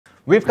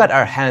We've got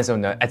our hands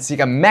on the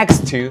Asiga MAX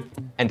 2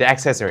 and the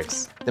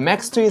accessories. The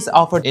MAX 2 is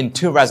offered in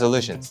two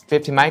resolutions,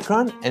 50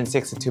 micron and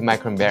 62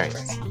 micron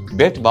variants.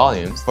 Built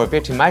volumes, for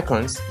 50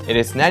 microns, it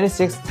is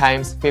 96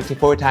 x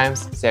 54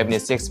 x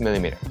 76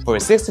 mm. For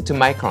 62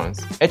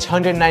 microns, it's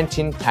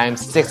 119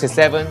 x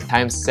 67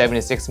 x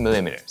 76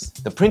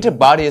 mm. The printed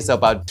body is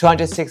about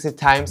 260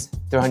 x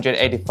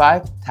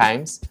 385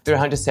 x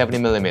 370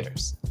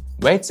 mm.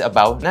 Weights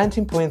about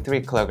 19.3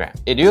 kg.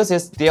 It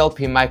uses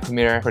DLP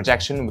micrometer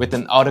projection with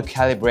an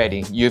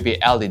auto-calibrating UV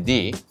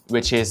LED,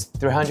 which is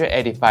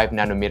 385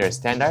 nanometer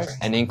standard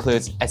and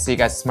includes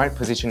Asiga's smart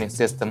positioning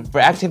system for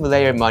active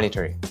layer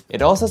monitoring.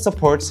 It also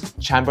supports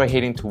chamber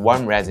heating to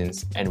warm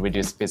resins and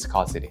reduce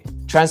viscosity.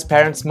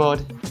 Transparent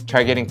mode,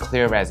 targeting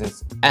clear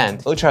resins, and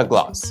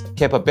UltraGLOSS,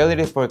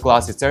 capability for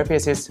glossy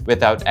surfaces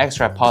without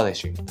extra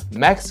polishing.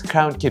 Max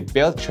Crown Kit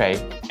Build Tray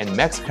and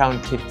Max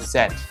Crown Kit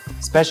Set,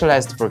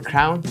 specialized for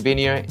crown,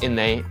 veneer,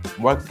 inlay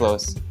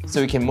workflows,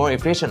 so you can more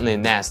efficiently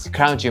nest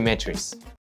crown geometries.